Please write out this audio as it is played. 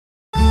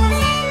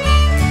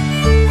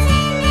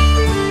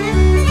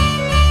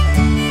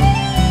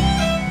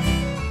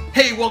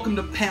welcome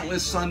to Pantless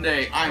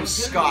Sunday. I'm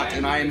Scott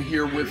and I am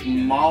here with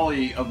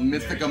Molly of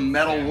Mythical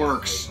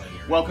Metalworks.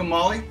 Welcome,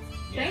 Molly.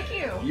 Thank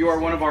you. You are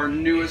one of our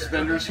newest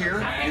vendors here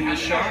in the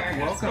shop.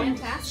 Welcome.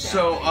 Fantastic.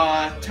 So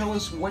tell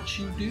us what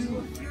you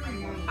do.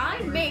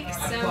 I make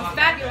some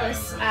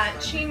fabulous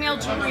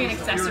chainmail jewelry and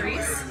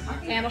accessories,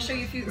 and I'll show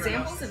you a few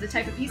examples of the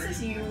type of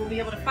pieces you will be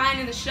able to find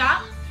in the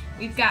shop.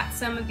 We've got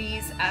some of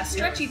these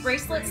stretchy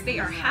bracelets. They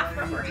are half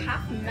rubber,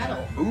 half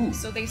metal. Ooh.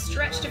 So they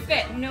stretch to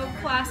fit, no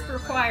clasp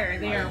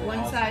required. They are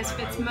one size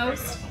fits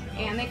most,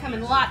 and they come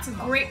in lots of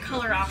great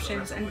color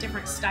options and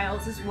different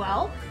styles as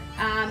well.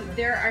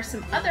 There are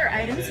some other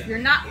items. If you're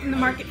not in the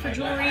market for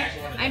jewelry,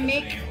 I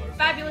make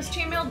fabulous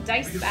chainmail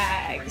dice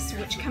bags,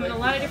 which come in a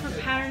lot of different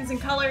patterns and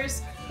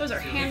colors. Those are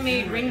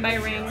handmade ring by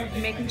ring. We've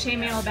been making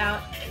chainmail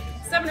about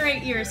 7 or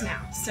 8 years now,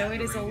 so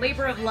it is a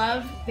labor of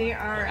love. They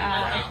are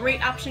a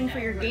great option for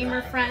your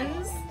gamer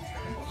friends.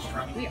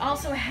 We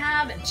also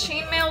have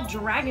chainmail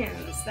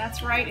dragons.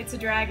 That's right, it's a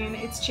dragon,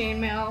 it's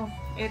chainmail,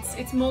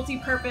 it's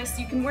multi-purpose.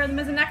 You can wear them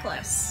as a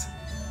necklace.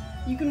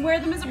 You can wear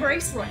them as a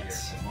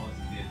bracelet.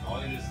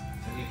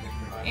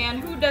 And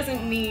who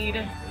doesn't need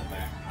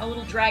a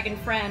little dragon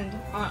friend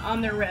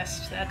on their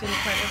wrist? That didn't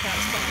quite work out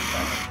as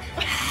planned,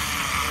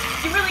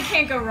 but you really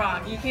can't go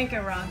wrong. You can't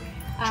go wrong.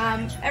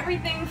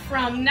 Everything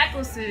from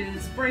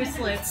necklaces,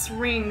 bracelets,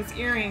 rings,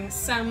 earrings,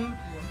 some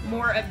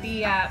more of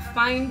the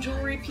fine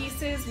jewelry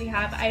pieces. We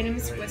have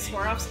items with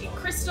Swarovski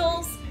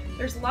crystals.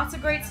 There's lots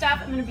of great stuff.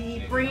 I'm going to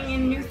be bringing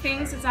in new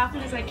things as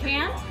often as I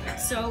can,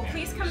 so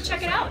please come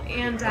check it out,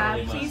 and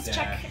please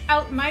check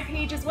out my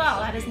page as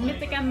well. That is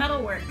Mythical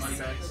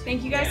Metalworks.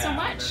 Thank you guys so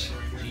much.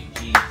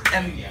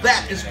 And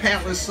that is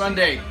Pantless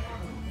Sunday.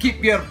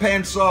 Keep your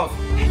pants off.